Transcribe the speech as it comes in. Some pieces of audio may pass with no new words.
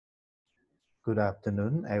Good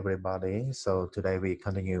afternoon, everybody. So today we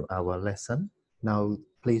continue our lesson. Now,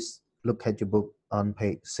 please look at your book on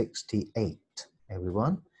page 68,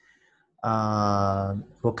 everyone.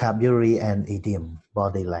 Vocabulary and idiom,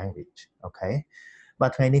 body language. Okay. បា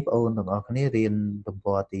ទថ្ងៃនេះបងប្អូនទាំងអស់គ្នារៀនទំ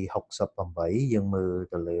ព័រទី68យើងមើល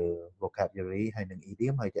ទៅលើ vocabulary ហើយនិង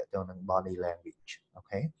idiom ហើយទាក់ទងនឹង body language អូ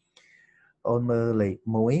ខេបងប្អូនមើលលេខ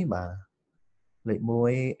1បាទលេខ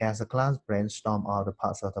1 as a class brainstorm all the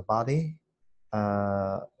parts of the body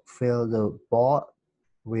fill the board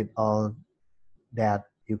with all that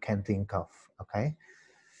you can think of អូខេ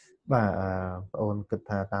បាទបងប្អូនគិត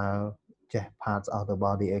ថាតើចេះ parts of the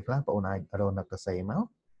body អីខ្លះបងប្អូនអាចរកនឹកទៅសេមក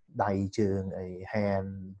ដៃជើងអី hand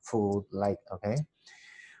foot leg អូខេបង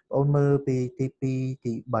ប្អូនមើលពីទី2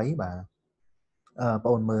ទី3បាទបងប្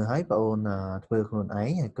អូនមើលហើយបងប្អូនធ្វើខ្លួនឯ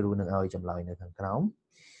ងហើយគ្រូនឹងឲ្យចម្លើយនៅខាងក្រោម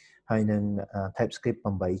ហើយនឹង TypeScript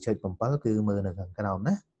 8.7 គឺមើលនៅខាងក្រោម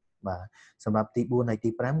ណាបាទសម្រាប់ទី4ហើយទី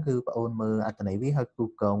5គឺបងប្អូនមើលអត្ថន័យវាហើយគូ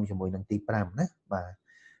កងជាមួយនឹងទី5ណាបាទ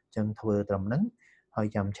អញ្ចឹងធ្វើត្រឹមហ្នឹងហើយ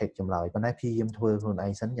ចាំ check ចម្លើយប៉ុន្តែព្យាយាមធ្វើខ្លួនឯ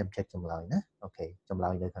ងសិនចាំ check ចម្លើយណាអូខេចម្លើ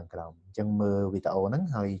យនៅខាងក្រោមអញ្ចឹងមើលវីដេអូហ្នឹង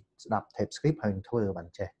ហើយស្ដាប់ TypeScript ហើយធ្វើបាន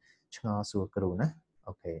ចេះឆ្ងល់សួរគ្រូណា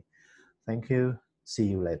អូខេ Thank you see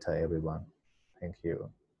you later everyone Thank you